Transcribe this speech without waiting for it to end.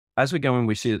As we go in,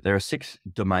 we see that there are 6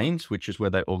 domains, which is where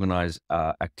they organize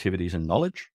activities and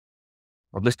knowledge.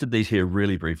 I've listed these here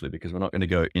really briefly because we're not going to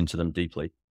go into them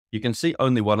deeply. You can see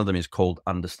only one of them is called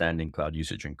understanding cloud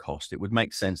usage and cost. It would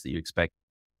make sense that you expect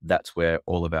that's where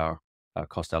all of our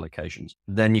cost allocations.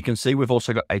 Then you can see we've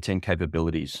also got 18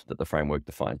 capabilities that the framework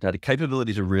defines. Now, the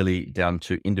capabilities are really down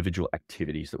to individual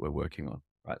activities that we're working on,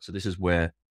 right? So this is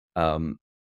where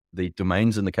the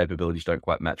domains and the capabilities don't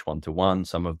quite match one to one.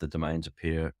 Some of the domains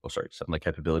appear, or sorry, some of the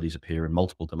capabilities appear in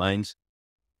multiple domains.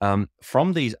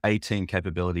 From these 18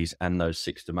 capabilities and those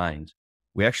 6 domains,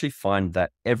 we actually find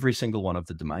that every single one of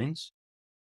the domains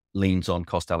leans on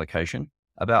cost allocation.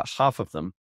 About half of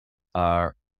them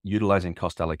are utilizing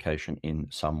cost allocation in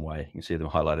some way. You can see them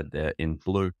highlighted there in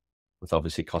blue, with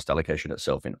obviously cost allocation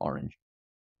itself in orange.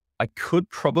 I could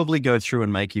probably go through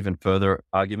and make even further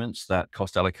arguments that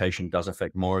cost allocation does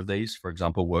affect more of these, for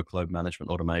example, workload management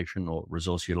automation or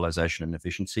resource utilization and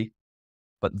efficiency.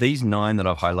 But these 9 that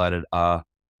I've highlighted are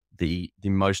the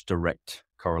most direct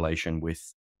correlation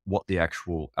with what the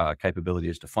actual capability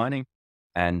is defining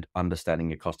and understanding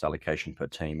your cost allocation per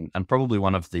team. And probably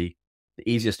one of the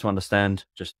easiest to understand,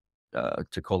 just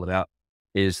to call it out,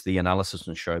 is the analysis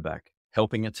and showback,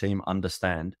 helping a team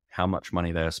understand how much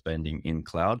money they are spending in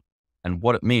cloud and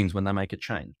what it means when they make a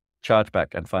change.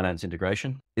 Chargeback and finance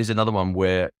integration is another one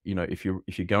where, if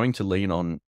you're going to lean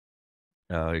on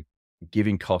uh,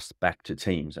 giving costs back to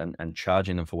teams and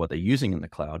charging them for what they're using in the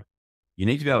cloud, you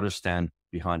need to be able to stand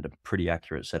behind a pretty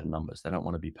accurate set of numbers. They don't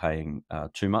want to be paying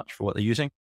too much for what they're using.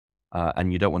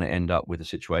 And you don't want to end up with a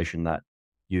situation that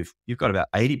you've got about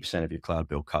 80% of your cloud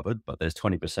bill covered, but there's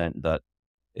 20% that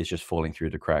is just falling through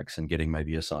the cracks and getting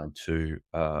maybe assigned to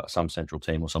some central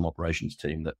team or some operations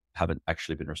team that haven't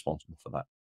actually been responsible for that.